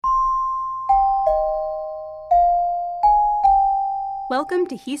Welcome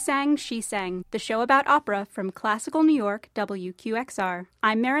to He Sang, She Sang, the show about opera from classical New York, WQXR.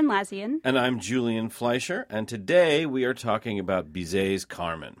 I'm Maren Lazian. And I'm Julian Fleischer, and today we are talking about Bizet's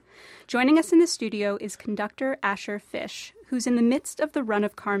Carmen. Joining us in the studio is conductor Asher Fish, who's in the midst of the run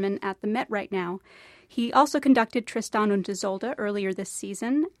of Carmen at the Met right now. He also conducted Tristan und Isolde earlier this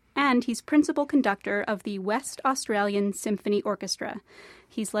season, and he's principal conductor of the West Australian Symphony Orchestra.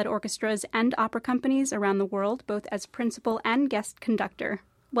 He's led orchestras and opera companies around the world, both as principal and guest conductor.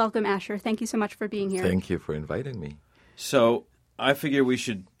 Welcome, Asher. Thank you so much for being here. Thank you for inviting me. So I figure we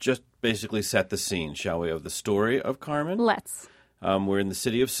should just basically set the scene, shall we, of the story of Carmen? Let's. We're in the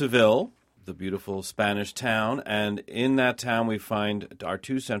city of Seville, the beautiful Spanish town, and in that town we find our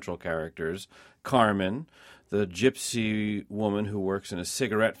two central characters, Carmen, the gypsy woman who works in a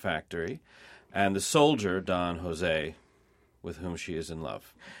cigarette factory, and the soldier, Don Jose, with whom she is in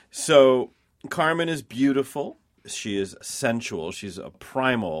love. So Carmen is beautiful. She is sensual. She's a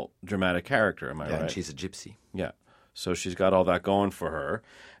primal dramatic character, am I right? And she's a gypsy. Yeah. So she's got all that going for her.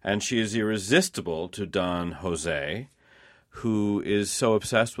 And she is irresistible to Don Jose, who is so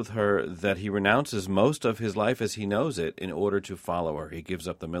obsessed with her that he renounces most of his life as he knows it in order to follow her. He gives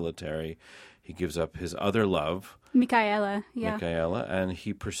up the military. He gives up his other love, Micaela, yeah. Micaela, and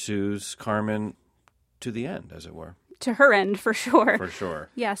he pursues Carmen to the end, as it were. To her end, for sure. For sure.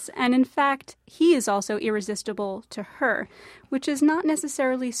 Yes, and in fact, he is also irresistible to her, which is not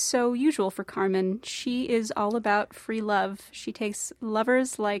necessarily so usual for Carmen. She is all about free love. She takes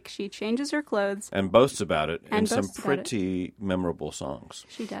lovers like she changes her clothes. And boasts about it in some boasts about pretty memorable songs.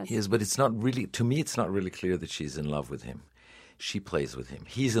 She does. Yes, but it's not really, to me, it's not really clear that she's in love with him. She plays with him.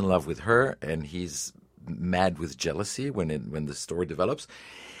 He's in love with her, and he's mad with jealousy when the story develops.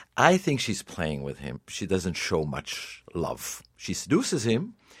 I think she's playing with him. She doesn't show much love. She seduces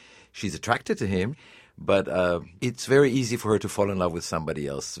him. She's attracted to him. But it's very easy for her to fall in love with somebody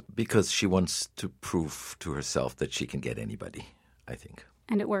else because she wants to prove to herself that she can get anybody, I think.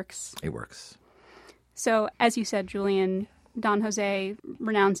 And it works. It works. So, as you said, Julian, Don Jose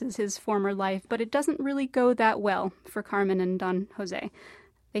renounces his former life, but it doesn't really go that well for Carmen and Don Jose.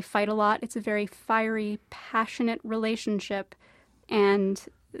 They fight a lot. It's a very fiery, passionate relationship, and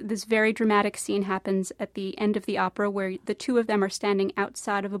this very dramatic scene happens at the end of the opera where the two of them are standing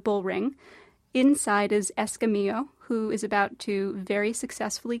outside of a bull ring. Inside is Escamillo, who is about to very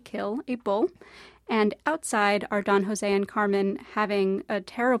successfully kill a bull. And outside are Don Jose and Carmen having a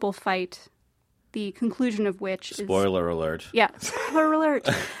terrible fight, the conclusion of which is... Spoiler alert. Yeah, spoiler alert.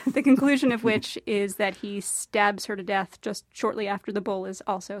 The conclusion of which is that he stabs her to death just shortly after the bull is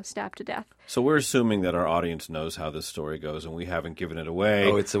also stabbed to death. So we're assuming that our audience knows how this story goes, and we haven't given it away.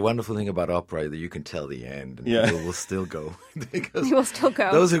 Oh, it's a wonderful thing about opera that you can tell the end, and Yeah. people will still go. Because He will still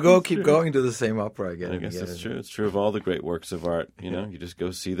go. those who go keep going to the same opera again. I and guess again. it's true. It's true of all the great works of art. You know, you just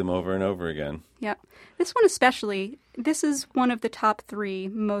go see them over and over again. Yeah. This one especially, this is one of the top 3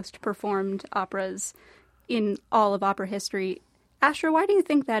 most performed operas in all of opera history. Asher, why do you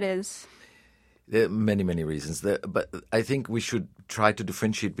think that is? There are many, many reasons. But I think we should try to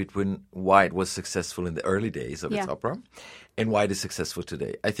differentiate between why it was successful in the early days of its opera and why it is successful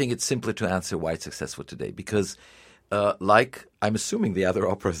today. I think it's simpler to answer why it's successful today because, like I'm assuming the other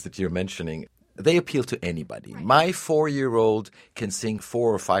operas that you're mentioning, they appeal to anybody. Right. My 4-year-old can sing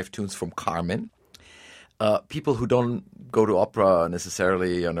 4 or 5 tunes from Carmen. People who don't go to opera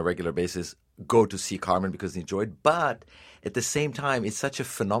necessarily on a regular basis go to see Carmen because they enjoy it. But at the same time, it's such a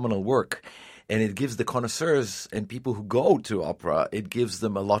phenomenal work. And it gives the connoisseurs and people who go to opera, it gives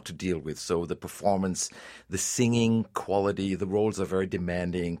them a lot to deal with. So the performance, the singing quality, the roles are very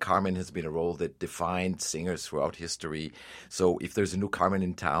demanding. Carmen has been a role that defined singers throughout history. So if there's a new Carmen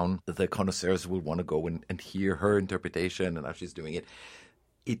in town, the connoisseurs will want to go and hear her interpretation and how she's doing it.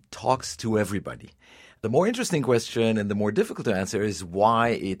 It talks to everybody. The more interesting question and the more difficult to answer is why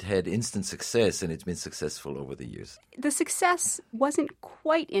it had instant success and it's been successful over the years. The success wasn't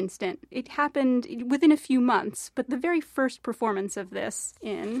quite instant. It happened within a few months, but the very first performance of this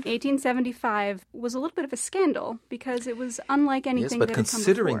in 1875 was a little bit of a scandal because it was unlike anything that had come before. Yes, but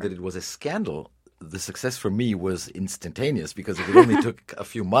considering that it was a scandal, the success for me was instantaneous because it only took a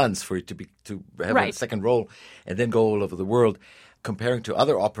few months for it to have a second role and then go all over the world. Comparing to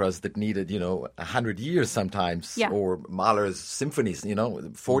other operas that needed, 100 years sometimes, or Mahler's symphonies,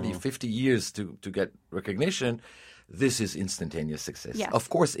 40, 50 years to get recognition, this is instantaneous success. Yes. Of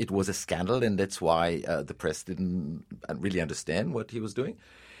course, it was a scandal, and that's why the press didn't really understand what he was doing.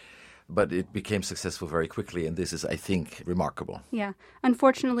 but it became successful very quickly, and this is, I think, remarkable. Yeah.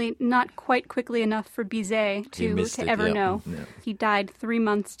 Unfortunately, not quite quickly enough for Bizet to ever know. Yeah. He died 3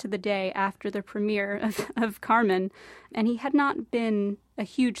 months to the day after the premiere of Carmen, and he had not been a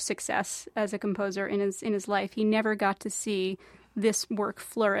huge success as a composer in his life. He never got to see this work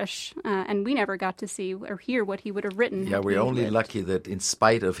flourish, and we never got to see or hear what he would have written. Yeah, we're only lucky that in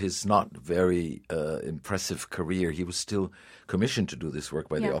spite of his not very impressive career, he was still commissioned to do this work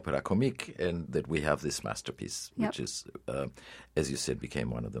by the Opéra Comique, and that we have this masterpiece, which is, as you said, became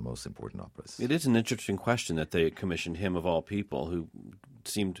one of the most important operas. It is an interesting question that they commissioned him, of all people, who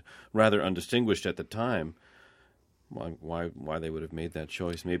seemed rather undistinguished at the time. Why they would have made that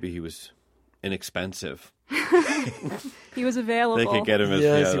choice? Maybe he was inexpensive. He was available. They could get him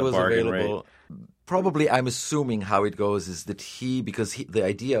as he was bargain available. Rate. Probably, I'm assuming how it goes is that the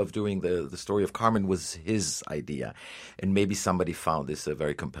idea of doing the story of Carmen was his idea, and maybe somebody found this a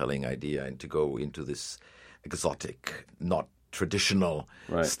very compelling idea, and to go into this exotic, not traditional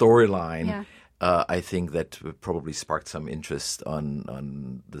storyline. Yeah. I think that probably sparked some interest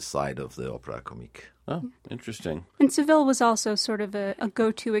on the side of the Opéra Comique. Oh, interesting. And Seville was also sort of a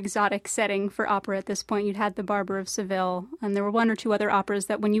go-to exotic setting for opera at this point. You'd had The Barber of Seville, and there were one or two other operas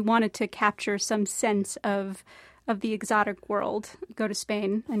that when you wanted to capture some sense of the exotic world, go to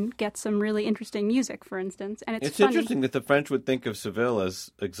Spain and get some really interesting music, for instance. And it's funny. Interesting that the French would think of Seville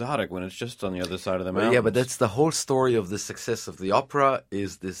as exotic when it's just on the other side of the mountains. Yeah, but that's the whole story of the success of the opera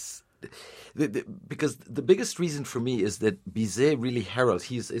is this... Because the biggest reason for me is that Bizet really heralds,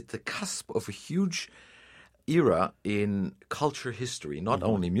 he's at the cusp of a huge era in culture history, not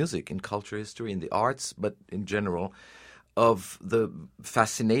only music, in culture history, in the arts, but in general, of the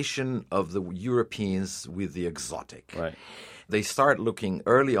fascination of the Europeans with the exotic. Right. They start looking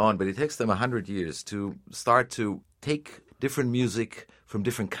early on, but it takes them 100 years to start to take different music from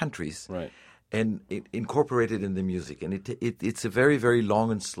different countries. Right. And incorporate it in the music. And it's a very, very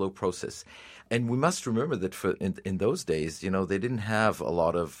long and slow process. And we must remember that in those days, they didn't have a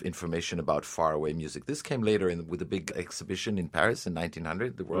lot of information about faraway music. This came later with a big exhibition in Paris in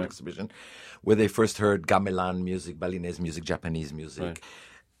 1900, the World Exhibition, where they first heard gamelan music, Balinese music, Japanese music. Right.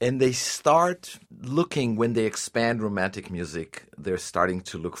 And they start looking, when they expand romantic music, they're starting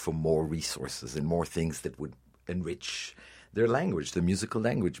to look for more resources and more things that would enrich their language, the musical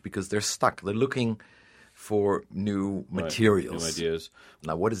language, because they're stuck. They're looking for new materials. New ideas.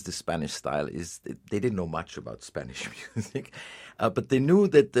 Now, what is the Spanish style? They didn't know much about Spanish music, but they knew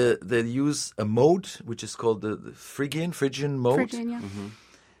that they use a mode, which is called the Phrygian mode. Phrygian, yeah.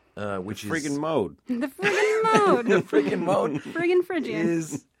 Mm-hmm. Which friggin' mode. The friggin' mode. The friggin' mode. Friggin' Phrygian.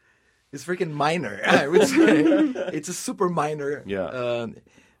 Is friggin' minor, I would say. It's a super minor. Yeah.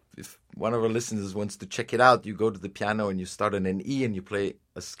 If one of our listeners wants to check it out, you go to the piano and you start on an E and you play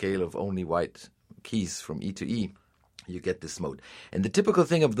a scale of only white keys from E to E. You get this mode. And the typical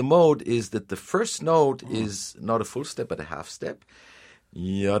thing of the mode is that the first note is not a full step, but a half step.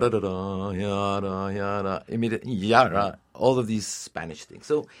 Yada da da, yada yada, immediate yada. All of these Spanish things.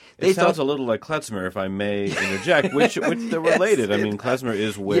 So it sounds a little like klezmer, if I may interject, which they're related. I mean, klezmer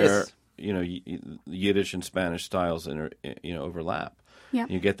is where Yiddish and Spanish styles overlap. Yeah.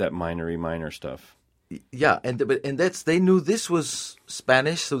 You get that minor stuff. Yeah, and they knew this was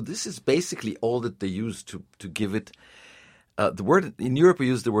Spanish, so this is basically all that they used to give it. The word in Europe we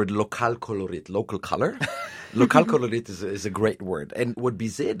use the word local colorit, local color. Local colorit is a great word, and what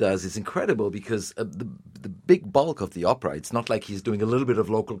Bizet does is incredible because the big bulk of the opera, it's not like he's doing a little bit of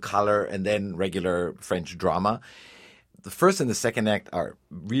local color and then regular French drama. The first and the second act are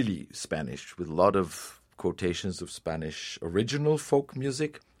really Spanish with a lot of quotations of Spanish original folk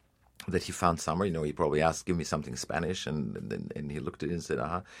music that he found somewhere. He probably asked, give me something Spanish, and he looked at it and said,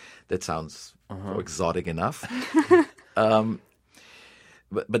 that sounds exotic enough.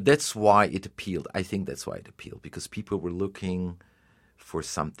 But that's why it appealed. I think that's why it appealed, because people were looking for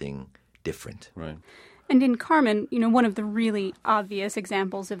something different. Right. And in Carmen, one of the really obvious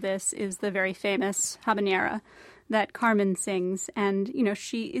examples of this is the very famous habanera that Carmen sings, and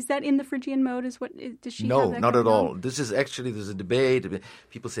is that in the Phrygian mode? Does she? No, have that not at all. on? This is actually, there's a debate.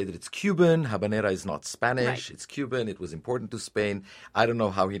 People say that it's Cuban. Habanera is not Spanish. Right. It's Cuban. It was important to Spain. I don't know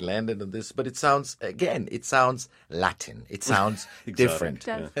how he landed on this, but it sounds Latin. It sounds different,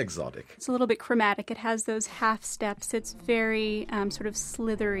 exotic. It's a little bit chromatic. It has those half steps. It's very sort of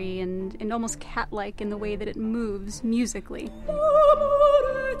slithery and almost cat-like in the way that it moves musically.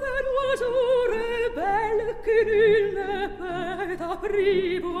 Il ne peut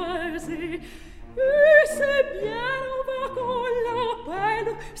apprivoiser, et c'est bien on va qu'on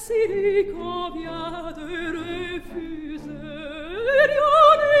l'appelle, s'il y convient de refuser,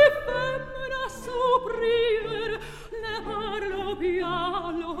 rien n'est fait.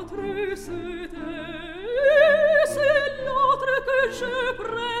 c'est l'autre que je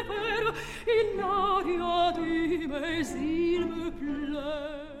préfère, il n'a rien dit, mais il me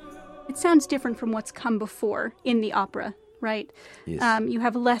plaît. It sounds different from what's come before in the opera, right? Yes. You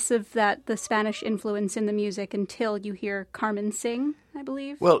have less of the Spanish influence in the music until you hear Carmen sing, I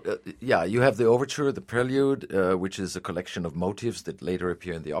believe. Well, yeah, you have the overture, the prelude, which is a collection of motifs that later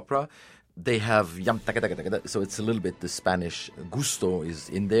appear in the opera. They have yam taka taka taka, so it's a little bit the Spanish gusto is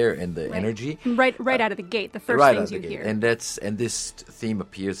in there and the energy. Right out of the gate, the first Right things out you of the gate. hear. And this theme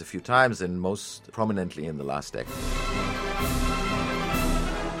appears a few times and most prominently in the last act.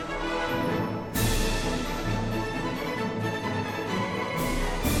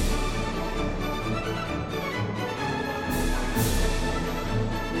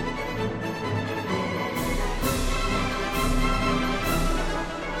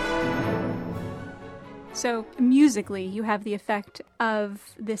 So musically, you have the effect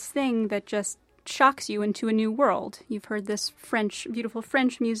of this thing that just shocks you into a new world. You've heard this beautiful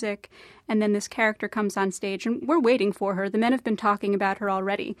French music, and then this character comes on stage, and we're waiting for her. The men have been talking about her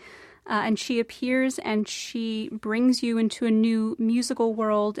already. And she appears, and she brings you into a new musical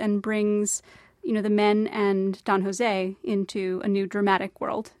world and brings, the men and Don Jose into a new dramatic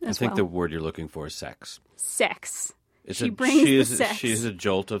world as well. I think the word you're looking for is sex. Sex. She is a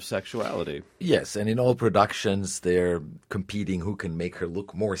jolt of sexuality. Yes, and in all productions, they're competing who can make her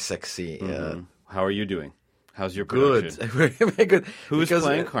look more sexy. Mm-hmm. How are you doing? How's your production? Good, very good. Who is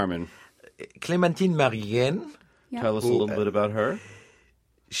playing Carmen? Clémentine Marienne. Yep. Tell us a little bit about her.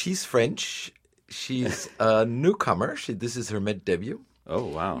 She's French. She's a newcomer. This is her Met debut. Oh,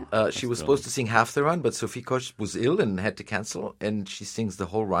 wow. She was supposed to sing half the run, but Sophie Koch was ill and had to cancel, and she sings the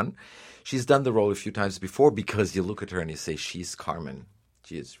whole run. She's done the role a few times before because you look at her and you say, she's Carmen.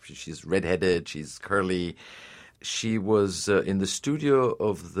 She's redheaded, she's curly. She was in the studio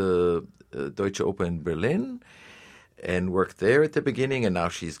of the Deutsche Oper in Berlin and worked there at the beginning, and now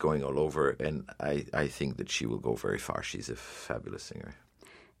she's going all over, and I think that she will go very far. She's a fabulous singer.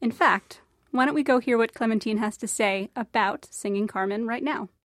 In fact, why don't we go hear what Clémentine has to say about singing Carmen right now?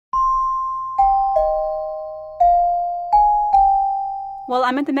 Well,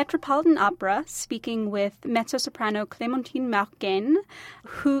 I'm at the Metropolitan Opera speaking with mezzo-soprano Clémentine Marienne,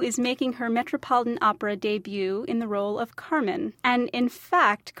 who is making her Metropolitan Opera debut in the role of Carmen. And in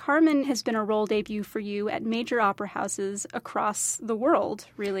fact, Carmen has been a role debut for you at major opera houses across the world,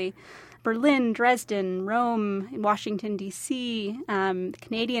 really. Berlin, Dresden, Rome, Washington, D.C., the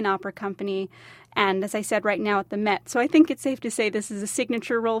Canadian Opera Company, and as I said, right now at the Met. So I think it's safe to say this is a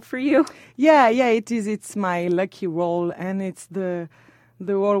signature role for you. Yeah, it is. It's my lucky role, and it's the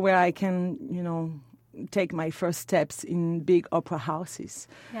role where I can, take my first steps in big opera houses.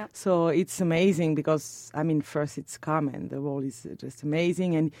 Yep. So it's amazing because, first it's Carmen. The role is just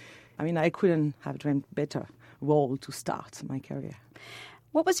amazing. And, I couldn't have dreamt better role to start my career.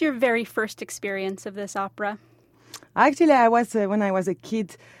 What was your very first experience of this opera? Actually, I was when I was a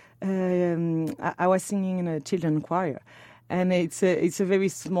kid, I was singing in a children's choir. And it's a very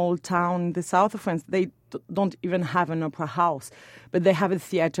small town in the south of France. They don't even have an opera house, but they have a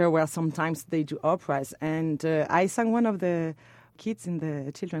theater where sometimes they do operas. And I sang one of the kids in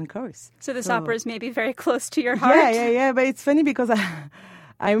the children's chorus. So this opera is maybe very close to your heart? Yeah. But it's funny because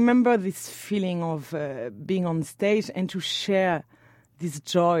I remember this feeling of being on stage and to share this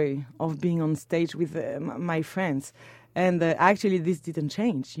joy of being on stage with my friends. And actually, this didn't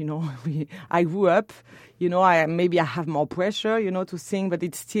change. I grew up. Maybe I have more pressure, to sing, but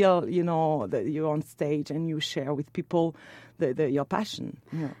it's still, that you're on stage and you share with people your passion.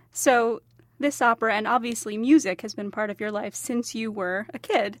 Yeah. So this opera and obviously music has been part of your life since you were a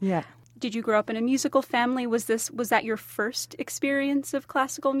kid. Yeah. Did you grow up in a musical family? Was that your first experience of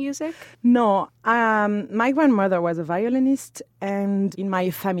classical music? No. My grandmother was a violinist, and in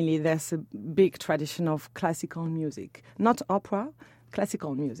my family there's a big tradition of classical music. Not opera,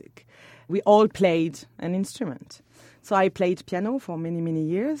 classical music. We all played an instrument. So I played piano for many, many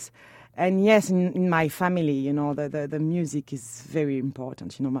years. And yes, in my family, the music is very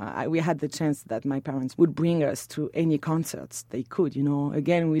important. We had the chance that my parents would bring us to any concerts they could.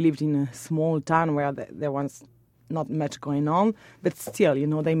 Again, we lived in a small town where there was not much going on, but still,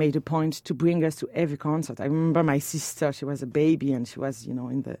 they made a point to bring us to every concert. I remember my sister; she was a baby, and she was,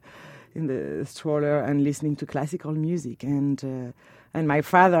 in the stroller and listening to classical music. And my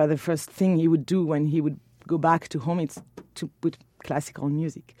father, the first thing he would do when he would go back to home is to put classical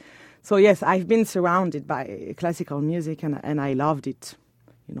music. So yes, I've been surrounded by classical music, and I loved it,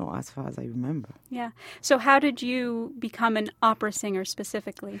 as far as I remember. Yeah. So how did you become an opera singer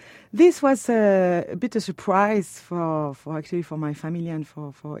specifically? This was a bit a surprise for my family and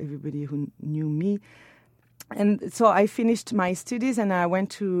for everybody who knew me. And so I finished my studies and I went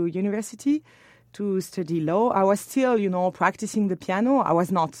to university to study law. I was still, practicing the piano. I was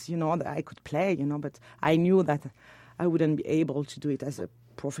not, that I could play, but I knew that I wouldn't be able to do it as a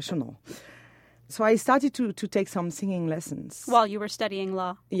professional. So I started to take some singing lessons. While you were studying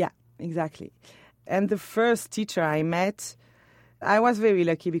law? Yeah, exactly. And the first teacher I met, I was very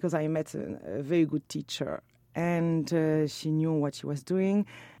lucky because I met a very good teacher. And she knew what she was doing.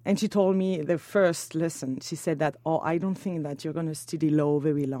 And she told me the first lesson, she said that, I don't think that you're going to study law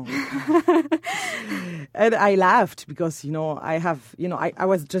very long. And I laughed because, I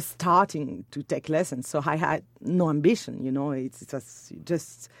was just starting to take lessons. So I had no ambition, It was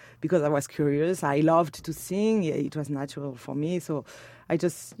just because I was curious. I loved to sing. It was natural for me. So I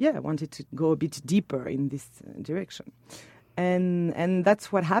just, wanted to go a bit deeper in this direction. And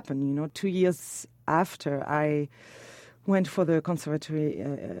that's what happened, 2 years after I went for the Conservatory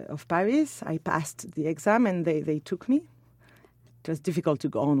of Paris. I passed the exam and they took me. It was difficult to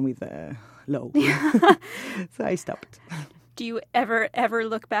go on with law. So I stopped. Do you ever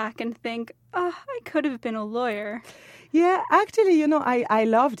look back and think, I could have been a lawyer? Yeah, actually, I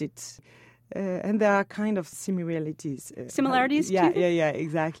loved it. And there are kind of similarities. Similarities too? Yeah,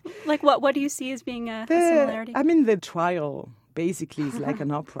 exactly. Like what? What do you see as being a similarity? I mean, the trial basically is like an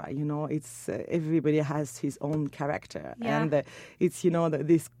opera, It's everybody has his own character. Yeah. And it's,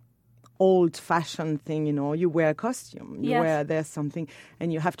 this old-fashioned thing, you wear a costume. There's something,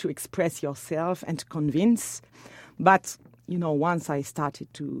 and you have to express yourself and to convince. But, once I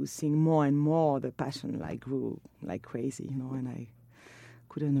started to sing more and more, the passion grew like crazy, and I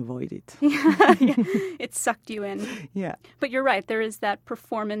couldn't avoid it. Yeah. It sucked you in. Yeah. But you're right, there is that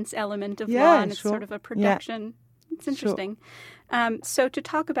performance element of law, and it's sort of a production. Yeah. It's interesting. Sure. So to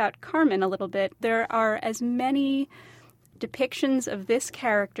talk about Carmen a little bit, there are as many depictions of this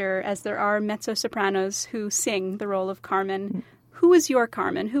character as there are mezzo-sopranos who sing the role of Carmen. Mm. Who is your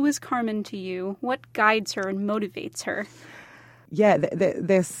Carmen? Who is Carmen to you? What guides her and motivates her? Yeah,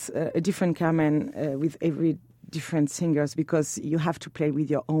 there's a different Carmen with every different singers because you have to play with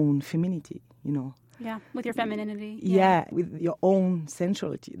your own femininity, Yeah, with your femininity. Yeah, with your own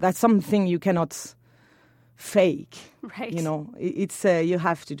sensuality. That's something you cannot fake. Right. It's you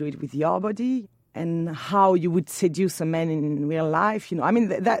have to do it with your body and how you would seduce a man in real life. I mean,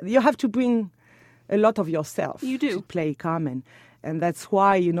 that you have to bring a lot of yourself. You do. To play Carmen. And that's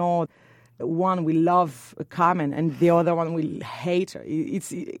why, one will love Carmen and the other one will hate her.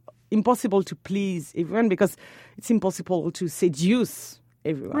 It's impossible to please everyone because it's impossible to seduce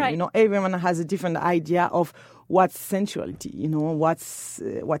everyone. Right. Everyone has a different idea of what's sensuality,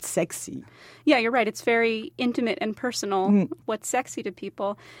 what's sexy. Yeah, you're right. It's very intimate and personal, what's sexy to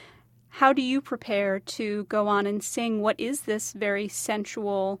people. How do you prepare to go on and sing what is this very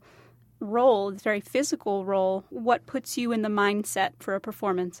sensual role, this very physical role? What puts you in the mindset for a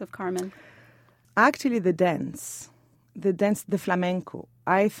performance of Carmen? Actually, the dance, the flamenco.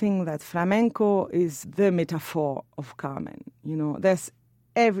 I think that flamenco is the metaphor of Carmen. There's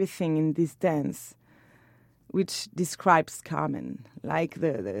everything in this dance which describes Carmen, like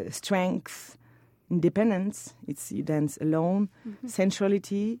the strength, independence. You dance alone,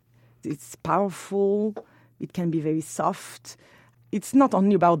 sensuality. It's powerful. It can be very soft. It's not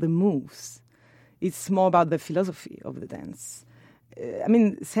only about the moves. It's more about the philosophy of the dance.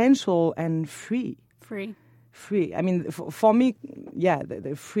 Sensual and free. Free. I mean, for me,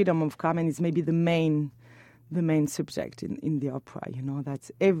 the freedom of Carmen is maybe the main subject in the opera. That's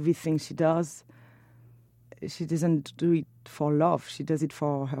everything she does. She doesn't do it for love. She does it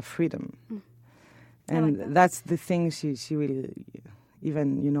for her freedom. And that's the thing she will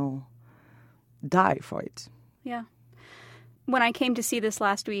even, die for it. Yeah. When I came to see this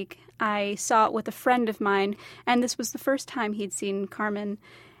last week, I saw it with a friend of mine, and this was the first time he'd seen Carmen.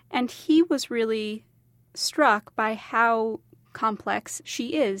 And he was really struck by how complex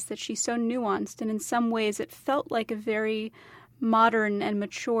she is, that she's so nuanced. And in some ways, it felt like a very modern and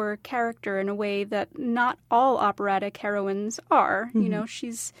mature character in a way that not all operatic heroines are.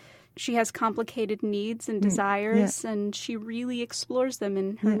 She has complicated needs and desires, and she really explores them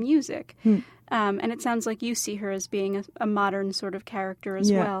in her music. And it sounds like you see her as being a modern sort of character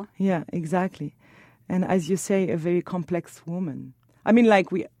as well. Yeah, exactly. And as you say, a very complex woman.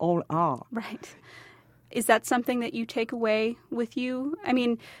 Like we all are. Right. Is that something that you take away with you?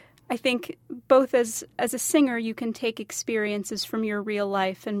 I think both as a singer, you can take experiences from your real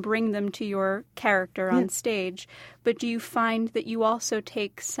life and bring them to your character on stage. But do you find that you also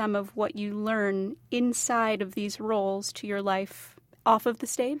take some of what you learn inside of these roles to your life off of the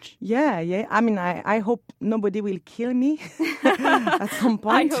stage? Yeah. I mean, I hope nobody will kill me at some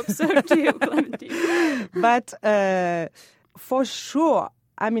point. I hope so too, Clementine. But for sure,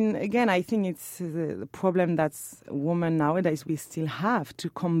 I mean, again, I think it's the problem that women nowadays we still have to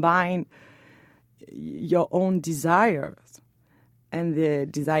combine your own desires and the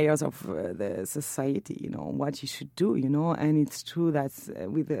desires of the society, what you should do, And it's true that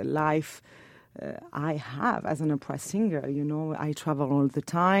with the life I have as an opera singer, I travel all the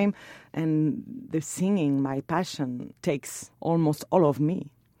time, and the singing, my passion, takes almost all of me.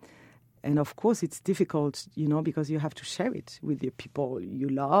 And of course, it's difficult, because you have to share it with the people you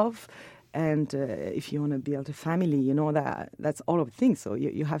love. And if you want to build a family, that's all of the things. So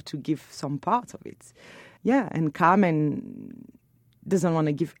you have to give some part of it. Yeah, and Carmen doesn't want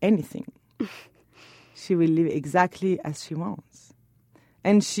to give anything. She will live exactly as she wants.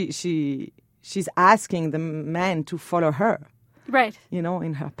 And she's asking the man to follow her. Right. In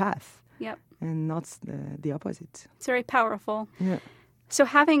her path. Yep. And not the opposite. It's very powerful. Yeah. So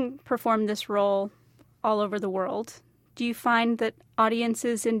having performed this role all over the world, do you find that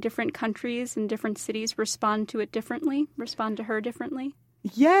audiences in different countries and different cities respond to it differently, respond to her differently?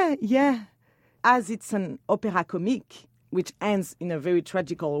 Yeah. As it's an opera comique, which ends in a very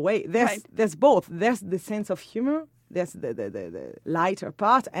tragical way, there's both. There's the sense of humor, there's the lighter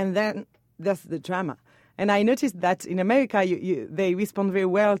part, and then there's the drama. And I noticed that in America, they respond very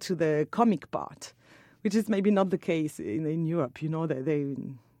well to the comic part, which is maybe not the case in Europe.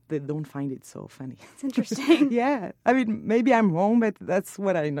 They don't find it so funny. It's interesting. Yeah. I mean, maybe I'm wrong, but that's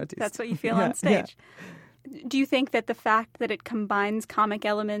what I noticed. That's what you feel on stage. Yeah. Do you think that the fact that it combines comic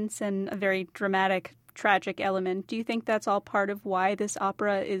elements and a very dramatic, tragic element, do you think that's all part of why this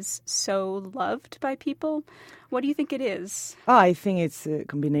opera is so loved by people? What do you think it is? Oh, I think it's a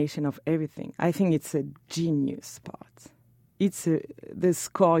combination of everything. I think it's a genius part. The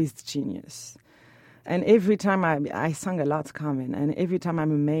score is genius. And every time I sang a lot, Carmen, and every time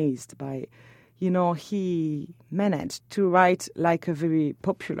I'm amazed by, he managed to write like a very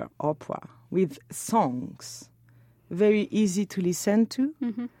popular opera with songs, very easy to listen to.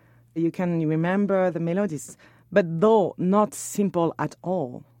 Mm-hmm. You can remember the melodies, but though not simple at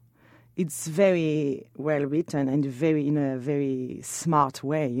all. It's very well written and in a very smart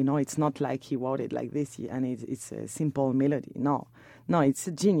way. It's not like he wrote it like this and it's a simple melody. No, it's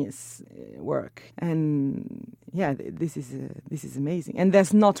a genius work. And yeah, this is amazing. And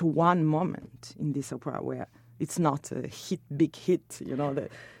there's not one moment in this opera where it's not a big hit.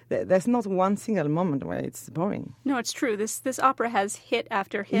 There's not one single moment where it's boring. No, it's true. This opera has hit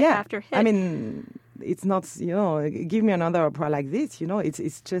after hit after hit. I mean, it's not, give me another opera like this,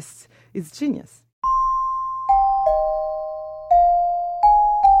 it's genius.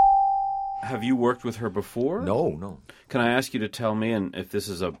 Have you worked with her before? No. Can I ask you to tell me, and if this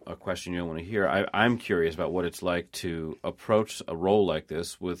is a question you don't want to hear, I'm curious about what it's like to approach a role like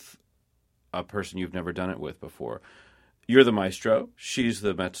this with a person you've never done it with before. You're the maestro, she's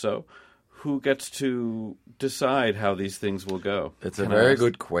the mezzo. Who gets to decide how these things will go? It's a very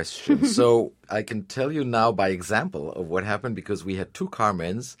good question. So I can tell you now by example of what happened, because we had two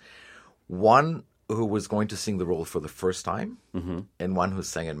Carmens, one who was going to sing the role for the first time, mm-hmm. and one who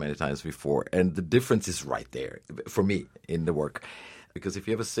sang it many times before. And the difference is right there for me in the work. Because if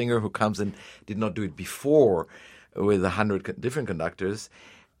you have a singer who comes and did not do it before with 100 different conductors,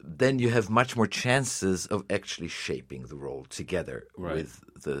 then you have much more chances of actually shaping the role together with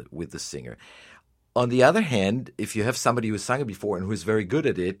the singer. On the other hand, if you have somebody who sang it before and who is very good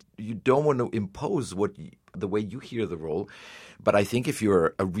at it, you don't want to impose the way you hear the role. But I think if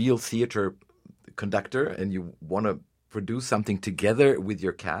you're a real theater conductor and you want to produce something together with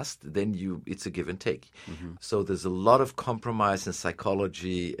your cast, then it's a give and take. Mm-hmm. So there's a lot of compromise and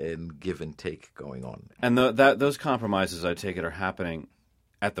psychology and give and take going on. And those compromises, I take it, are happening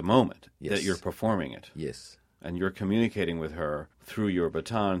at the moment that you're performing it. Yes. And you're communicating with her through your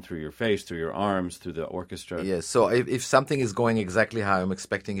baton, through your face, through your arms, through the orchestra. Yes. So if something is going exactly how I'm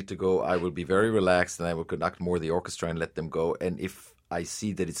expecting it to go, I will be very relaxed and I will conduct more the orchestra and let them go. And if I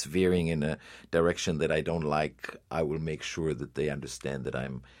see that it's veering in a direction that I don't like, I will make sure that they understand that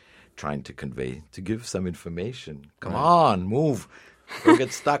I'm trying to give some information. Come on, move. Don't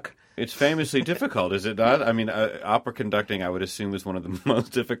get stuck. It's famously difficult, is it not? I mean, opera conducting, I would assume, is one of the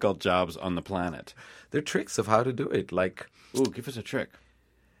most difficult jobs on the planet. There are tricks of how to do it. Like, ooh, give us a trick.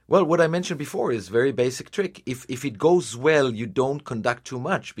 Well, what I mentioned before is very basic trick. If it goes well, you don't conduct too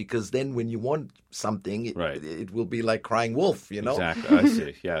much, because then when you want something, it will be like crying wolf, you know? Exactly. I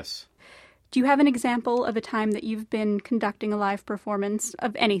see. Yes. Do you have an example of a time that you've been conducting a live performance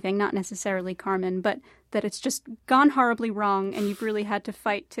of anything, not necessarily Carmen, but that it's just gone horribly wrong and you've really had to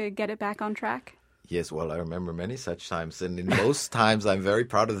fight to get it back on track? Yes, well, I remember many such times. And in most times, I'm very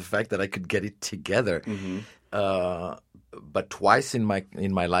proud of the fact that I could get it together. Mm-hmm. But twice in my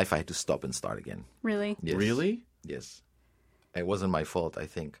life, I had to stop and start again. Really? Yes. Really? Yes. It wasn't my fault, I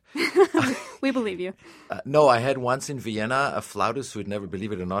think. We believe you. No, I had once in Vienna a flautist who had never,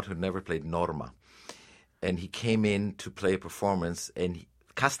 believe it or not, who had never played Norma. And he came in to play a performance, and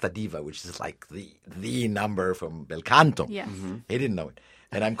Casta Diva, which is like the number from Bel Canto. Yes. Mm-hmm. He didn't know it.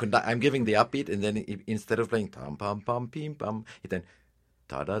 And I'm giving the upbeat, and then instead of playing tam pam pam pim pam, he then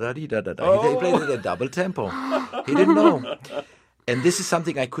da da da da da da. He played it at a double tempo. He didn't know. And this is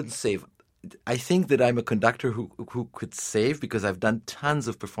something I couldn't save. I think that I'm a conductor who could save, because I've done tons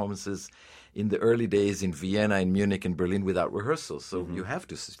of performances in the early days in Vienna, in Munich, in Berlin without rehearsals. So you have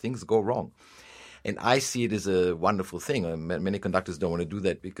to. Things go wrong. And I see it as a wonderful thing. Many conductors don't want to do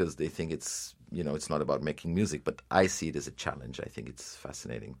that because they think it's not about making music. But I see it as a challenge. I think it's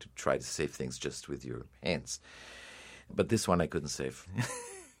fascinating to try to save things just with your hands. But this one I couldn't save.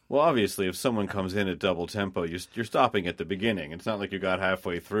 Well, obviously, if someone comes in at double tempo, you're stopping at the beginning. It's not like you got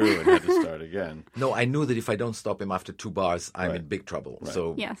halfway through and had to start again. No, I knew that if I don't stop him after 2 bars, I'm in big trouble. Right.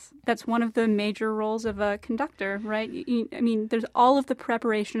 So yes, that's one of the major roles of a conductor, right? I mean, there's all of the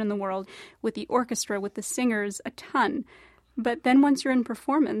preparation in the world with the orchestra, with the singers, a ton. But then once you're in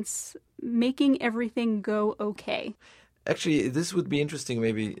performance, making everything go okay. Actually, this would be interesting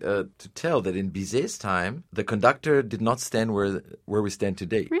maybe to tell that in Bizet's time, the conductor did not stand where we stand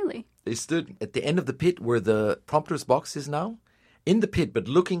today. Really? They stood at the end of the pit where the prompter's box is now, in the pit, but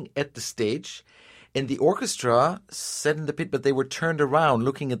looking at the stage. And the orchestra sat in the pit, but they were turned around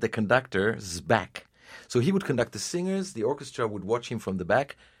looking at the conductor's back. So he would conduct the singers, the orchestra would watch him from the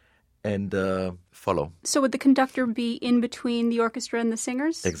back and follow. So would the conductor be in between the orchestra and the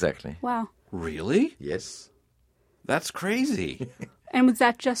singers? Exactly. Wow. Really? Yes. That's crazy. And was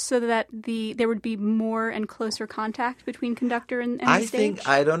that just so that there would be more and closer contact between conductor and the stage? Think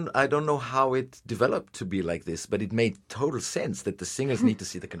I don't know how it developed to be like this, but it made total sense that the singers need to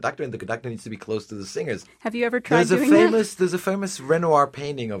see the conductor and the conductor needs to be close to the singers. Have you ever tried There's that? There's a famous Renoir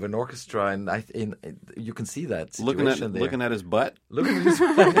painting of an orchestra, and you can see that situation there. Looking at his butt? Looking at his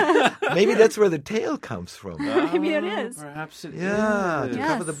butt. Maybe that's where the tail comes from. Maybe it is. Perhaps it Yeah, is. to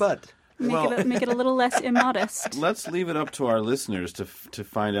cover the butt. Make it a little less immodest. Let's leave it up to our listeners to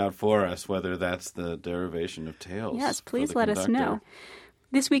find out for us whether that's the derivation of tails. Yes, for please the let us know. conductor.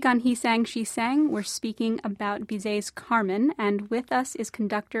 This week on He Sang, She Sang, we're speaking about Bizet's Carmen, and with us is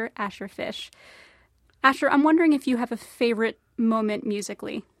conductor Asher Fish. Asher, I'm wondering if you have a favorite moment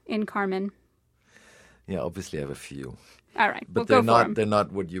musically in Carmen. Yeah, obviously I have a few. All right, But we'll go for them. they're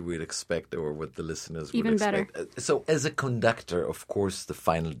not what you would expect or what the listeners would Even expect. better. So as a conductor, of course, the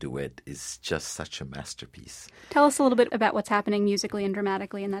final duet is just such a masterpiece. Tell us a little bit about what's happening musically and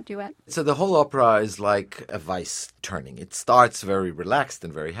dramatically in that duet. So the whole opera is like a vice turning. It starts very relaxed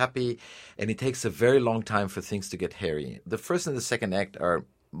and very happy, and it takes a very long time for things to get hairy. The first and the second act are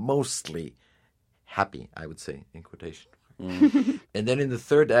mostly happy, I would say, in quotation. And then in the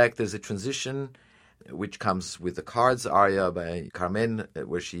third act, there's a transition, which comes with the cards aria by Carmen,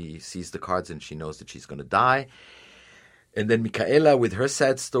 where she sees the cards and she knows that she's going to die. And then Micaela with her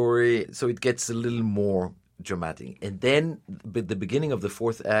sad story. So it gets a little more dramatic. And then the beginning of the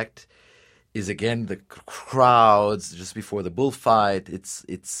fourth act is again the crowds just before the bullfight.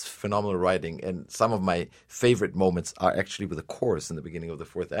 It's phenomenal writing. And some of my favorite moments are actually with the chorus in the beginning of the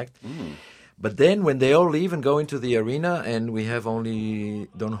fourth act. But then when they all leave and go into the arena and we have only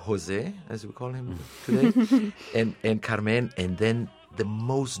Don Jose, as we call him today, and Carmen, and then the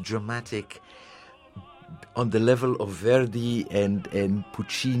most dramatic on the level of Verdi and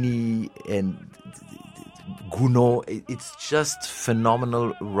Puccini and Gounod, it's just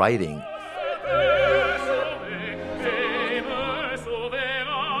phenomenal writing.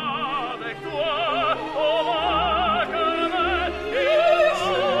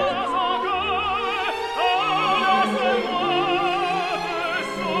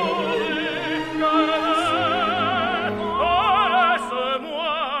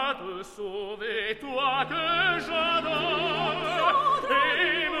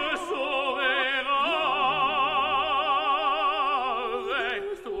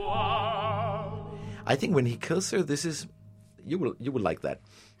 I think when he kills her, this is you will like that.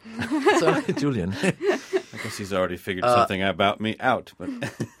 So Julian, I guess he's already figured something about me out. But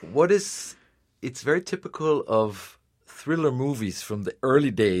it's very typical of thriller movies from the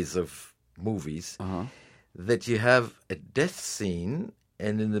early days of movies that you have a death scene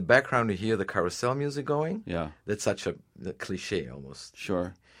and in the background you hear the carousel music going. Yeah. That's such a cliche almost.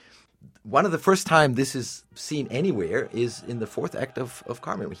 Sure. One of the first time this is seen anywhere is in the fourth act of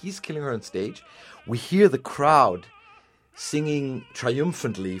Carmen. When he's killing her on stage, we hear the crowd singing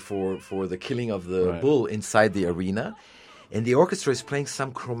triumphantly for the killing of the bull inside the arena. And the orchestra is playing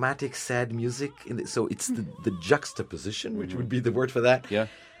some chromatic, sad music. So it's the juxtaposition, which would be the word for that,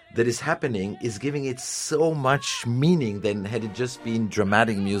 that is happening, is giving it so much meaning than had it just been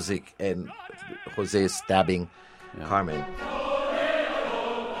dramatic music and Jose stabbing Carmen.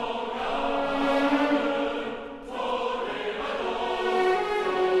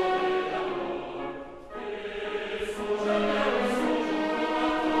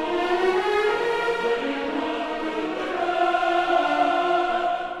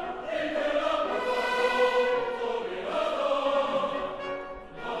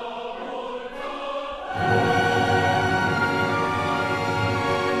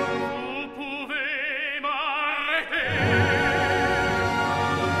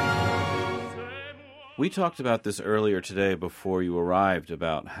 We talked about this earlier today before you arrived,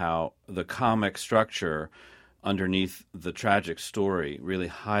 about how the comic structure underneath the tragic story really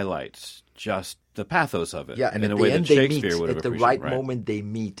highlights just the pathos of it. Yeah, and in at a the way end that they Shakespeare meet. would have At the appreciated. right moment they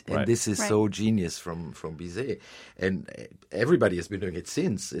meet. And Right. this is so genius from Bizet. And everybody has been doing it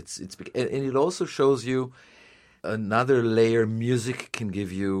since. And it also shows you another layer music can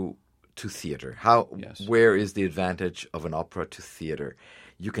give you to theater. Where is the advantage of an opera to theater?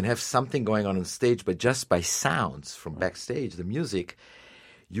 You can have something going on stage, but just by sounds from backstage, the music,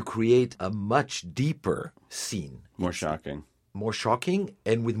 you create a much deeper scene. More shocking. More shocking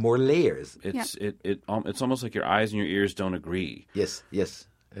and with more layers. It's almost like your eyes and your ears don't agree. Yes,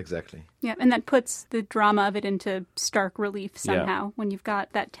 exactly. Yeah, and that puts the drama of it into stark relief somehow when you've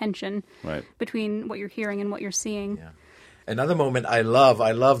got that tension between what you're hearing and what you're seeing. Yeah. Another moment I love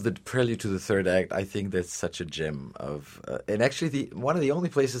the prelude to the third act. I think that's such a gem of, and actually one of the only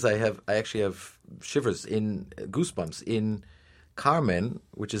places I actually have shivers in goosebumps in Carmen,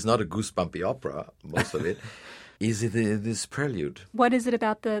 which is not a goosebumpy opera, most of it, is this prelude. What is it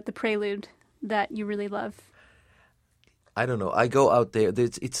about the prelude that you really love? I don't know. I go out there.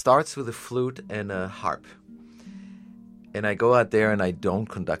 It starts with a flute and a harp. And I go out there and I don't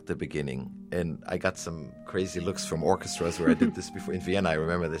conduct the beginning. And I got some crazy looks from orchestras where I did this before in Vienna. I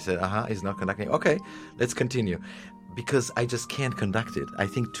remember they said, he's not conducting. Okay, let's continue. Because I just can't conduct it. I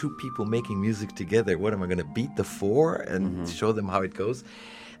think two people making music together, what am I going to beat the four and show them how it goes?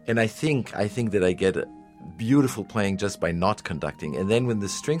 And I think that I get a beautiful playing just by not conducting. And then when the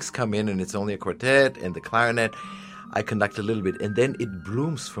strings come in and it's only a quartet and the clarinet, I conduct a little bit. And then it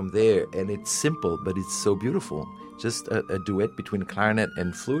blooms from there. And it's simple, but it's so beautiful. Just a duet between clarinet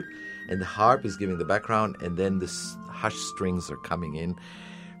and flute, and the harp is giving the background, and then the hushed strings are coming in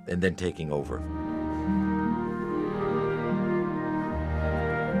and then taking over.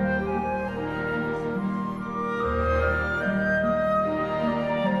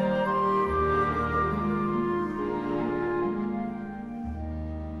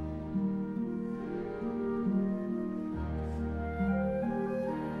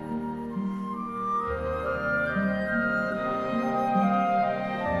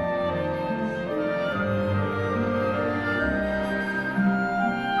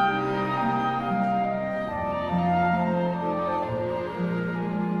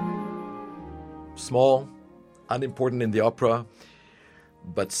 Small, unimportant in the opera,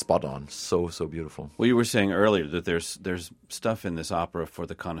 but spot on. So beautiful. Well, you were saying earlier that there's stuff in this opera for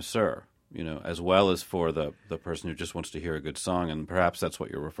the connoisseur, as well as for the person who just wants to hear a good song, and perhaps that's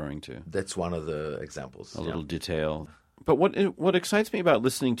what you're referring to. That's one of the examples. A little detail. But what excites me about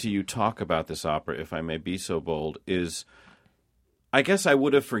listening to you talk about this opera, if I may be so bold, is I guess I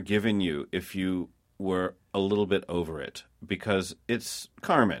would have forgiven you if you were a little bit over it, because it's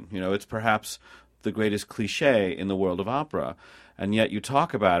Carmen. It's perhaps the greatest cliche in the world of opera, and yet you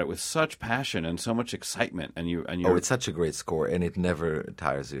talk about it with such passion and so much excitement. And it's such a great score, and it never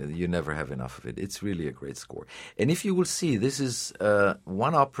tires you. You never have enough of it. It's really a great score. And if you will see, this is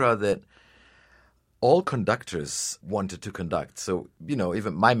one opera that all conductors wanted to conduct. So,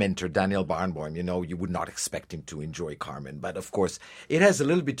 even my mentor, Daniel Barenboim, you would not expect him to enjoy Carmen. But, of course, it has a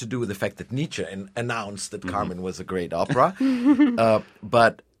little bit to do with the fact that Nietzsche announced that Carmen was a great opera.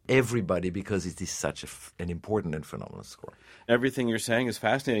 But everybody, because it is such an important and phenomenal score. Everything you're saying is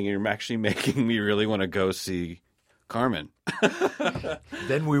fascinating. You're actually making me really want to go see Carmen.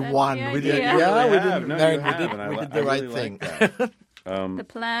 Then we won. the We did, idea. yeah, You we have. did, No, Mary, you have, and we I did the right really thing. like that. The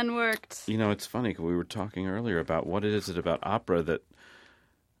plan worked. You know, it's funny because we were talking earlier about what is it about opera that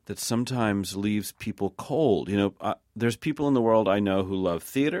sometimes leaves people cold. You know, there's people in the world I know who love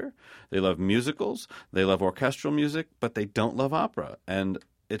theater, they love musicals, they love orchestral music, but they don't love opera. And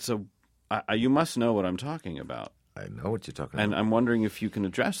you must know what I'm talking about. I know what you're talking And about. I'm wondering if you can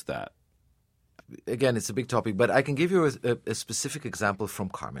address that. Again, it's a big topic, but I can give you a specific example from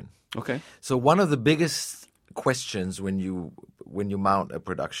Carmen. Okay. So one of the biggest questions when you mount a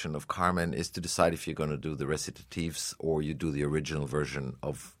production of Carmen is to decide if you're going to do the recitatives or you do the original version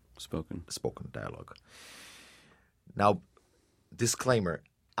of spoken dialogue. Now, disclaimer,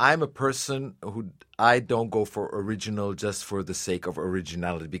 I'm a person I don't go for original just for the sake of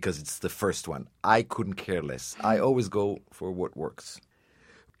originality because it's the first one. I couldn't care less. I always go for what works.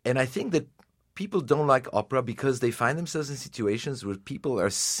 And I think that people don't like opera because they find themselves in situations where people are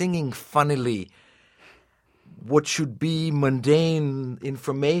singing funnily what should be mundane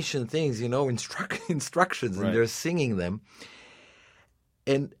information, things, instructions, Right. and they're singing them.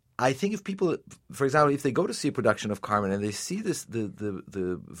 And I think if people, for example, if they go to see a production of Carmen and they see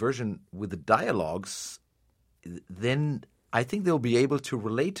the version with the dialogues, then I think they'll be able to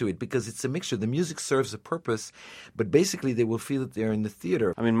relate to it because it's a mixture. The music serves a purpose, but basically they will feel that they're in the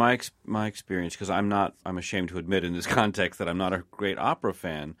theater. I mean, my experience, because I'm ashamed to admit in this context that I'm not a great opera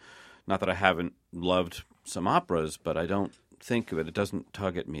fan. Not that I haven't loved some operas, but I don't think of it. It doesn't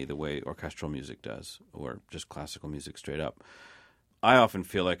tug at me the way orchestral music does, or just classical music straight up. I often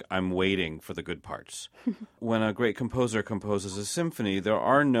feel like I'm waiting for the good parts. When a great composer composes a symphony, there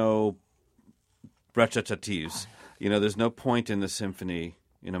are no recitatives. There's no point in the symphony,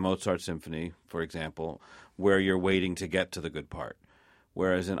 in a Mozart symphony, for example, where you're waiting to get to the good part.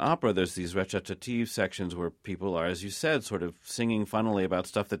 Whereas in opera, there's these recitative sections where people are, as you said, sort of singing funnily about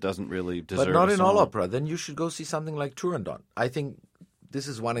stuff that doesn't really deserve But not a in song. all opera. Then you should go see something like Turandot. I think this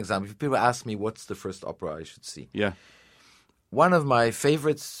is one example. If people ask me what's the first opera I should see, Yeah. one of my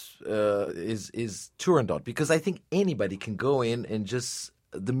favorites is Turandot because I think anybody can go in and just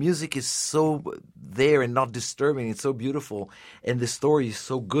the music is so there and not disturbing. It's so beautiful, and the story is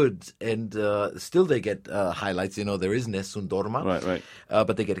so good. And still, they get highlights. There is Nessun Dorma, Right.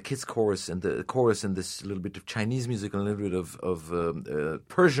 But they get a kids chorus and the chorus and this little bit of Chinese music and a little bit of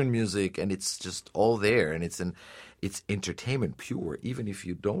Persian music, and it's just all there. And it's entertainment pure, even if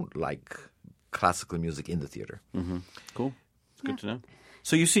you don't like classical music in the theater. Mm-hmm. Cool. It's good to know.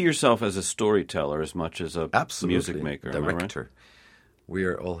 So you see yourself as a storyteller as much as a Absolutely. music maker, am I right? Director. We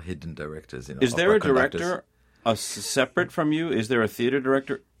are all hidden directors. Is there a opera conductors. director separate from you? Is there a theater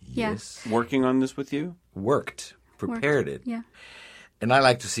director Yes. working on this with you? Worked, prepared it. Yeah. And I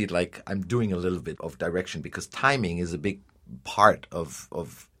like to see it like I'm doing a little bit of direction because timing is a big part of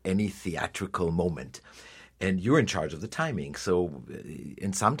any theatrical moment. And you're in charge of the timing. So,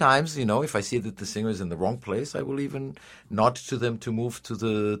 and sometimes, if I see that the singer is in the wrong place, I will even nod to them to move to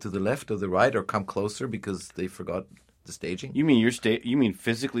the left or the right or come closer because they forgot the staging. You mean you mean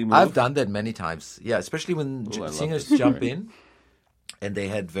physically move? I've done that many times. Yeah, especially when Ooh, I love singers this. jump in and they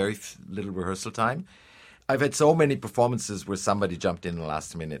had very little rehearsal time. I've had so many performances where somebody jumped in the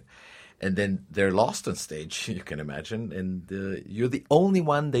last minute and then they're lost on stage, you can imagine. And you're the only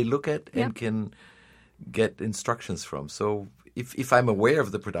one they look at and can get instructions from. So if I'm aware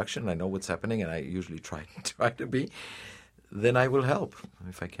of the production, I know what's happening, and I usually try to be, then I will help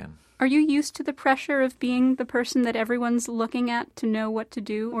if I can. Are you used to the pressure of being the person that everyone's looking at to know what to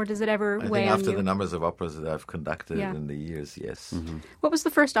do, or does it ever I weigh think on after you? the numbers of operas that I've conducted Yeah. in the years, yes. Mm-hmm. What was the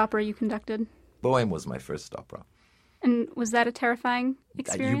first opera you conducted? Bohème was my first opera. And was that a terrifying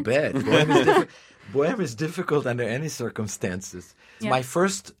experience? You bet. Bohème is difficult under any circumstances. Yeah. My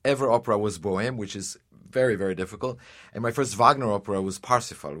first ever opera was Bohème, which is very, very difficult. And my first Wagner opera was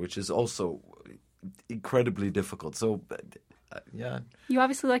Parsifal, which is also incredibly difficult. So, yeah, You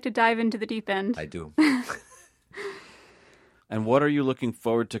obviously like to dive into the deep end. I do. And what are you looking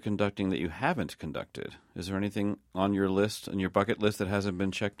forward to conducting that you haven't conducted? Is there anything on your list, on your bucket list, that hasn't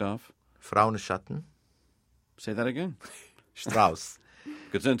been checked off? Frauenschatten, Say that again. Strauss.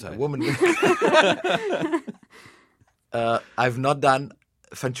 Gesundheit. A woman. I've not done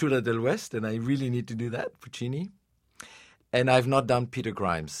Fanciulla del West, and I really need to do that, Puccini. And I've not done Peter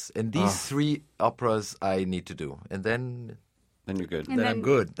Grimes. And these three operas I need to do. And then Then you're good. And I'm then-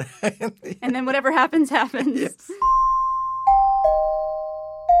 good. And then whatever happens, happens. Yes.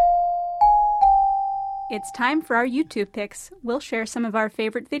 It's time for our YouTube picks. We'll share some of our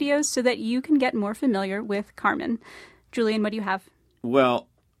favorite videos so that you can get more familiar with Carmen. Julian, what do you have? Well,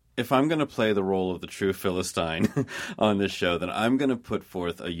 if I'm going to play the role of the true Philistine on this show, then I'm going to put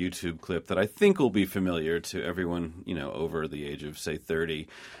forth a YouTube clip that I think will be familiar to everyone, over the age of, say, 30.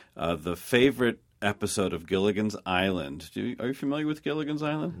 The favorite episode of Gilligan's Island. Are you familiar with Gilligan's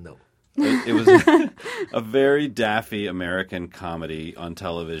Island? No. It was a very daffy American comedy on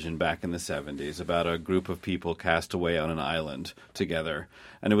television back in the 70s about a group of people cast away on an island together.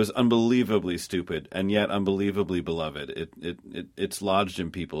 And it was unbelievably stupid and yet unbelievably beloved. It's lodged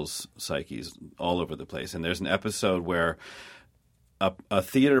in people's psyches all over the place. And there's an episode where a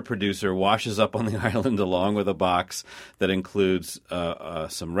theater producer washes up on the island along with a box that includes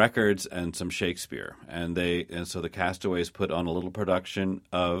some records and some Shakespeare, and so the castaways put on a little production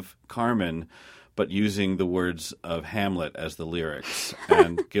of Carmen, but using the words of Hamlet as the lyrics.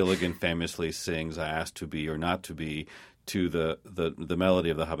 And Gilligan famously sings "I asked to be or not to be" to the melody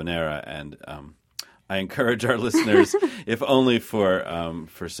of the habanera, and I encourage our listeners, if only for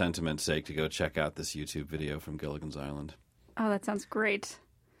sentiment's sake, to go check out this YouTube video from Gilligan's Island. Oh, that sounds great.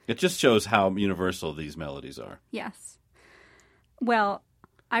 It just shows how universal these melodies are. Yes. Well,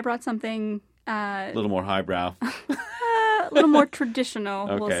 I brought something... a little more highbrow. A little more traditional,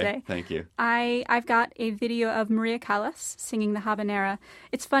 okay, we'll say. Thank you. I've got a video of Maria Callas singing the habanera.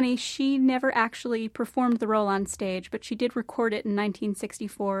 It's funny, she never actually performed the role on stage, but she did record it in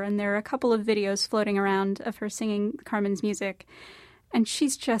 1964, and there are a couple of videos floating around of her singing Carmen's music. And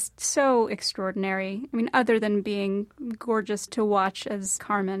she's just so extraordinary. I mean, other than being gorgeous to watch as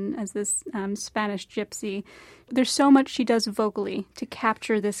Carmen, as this Spanish gypsy, there's so much she does vocally to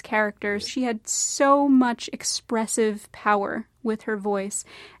capture this character. She had so much expressive power with her voice.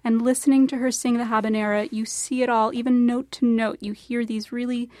 And listening to her sing the habanera, you see it all, even note to note. You hear these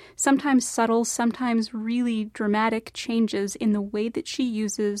really, sometimes subtle, sometimes really dramatic changes in the way that she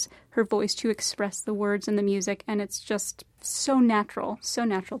uses her voice to express the words and the music. And it's just so natural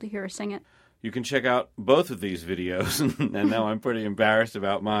to hear her sing it. You can check out both of these videos, and now I'm pretty embarrassed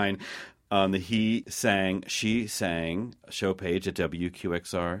about mine, on the He Sang, She Sang show page at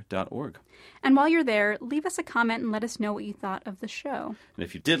WQXR.org. And while you're there, leave us a comment and let us know what you thought of the show. And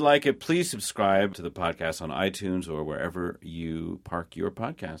if you did like it, please subscribe to the podcast on iTunes or wherever you park your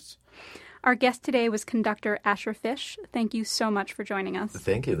podcasts. Our guest today was conductor Asher Fish. Thank you so much for joining us.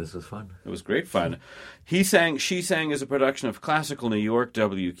 Thank you. This was fun. It was great fun. He Sang, She Sang is a production of Classical New York,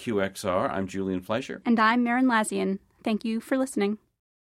 WQXR. I'm Julian Fleischer. And I'm Maren Lazian. Thank you for listening.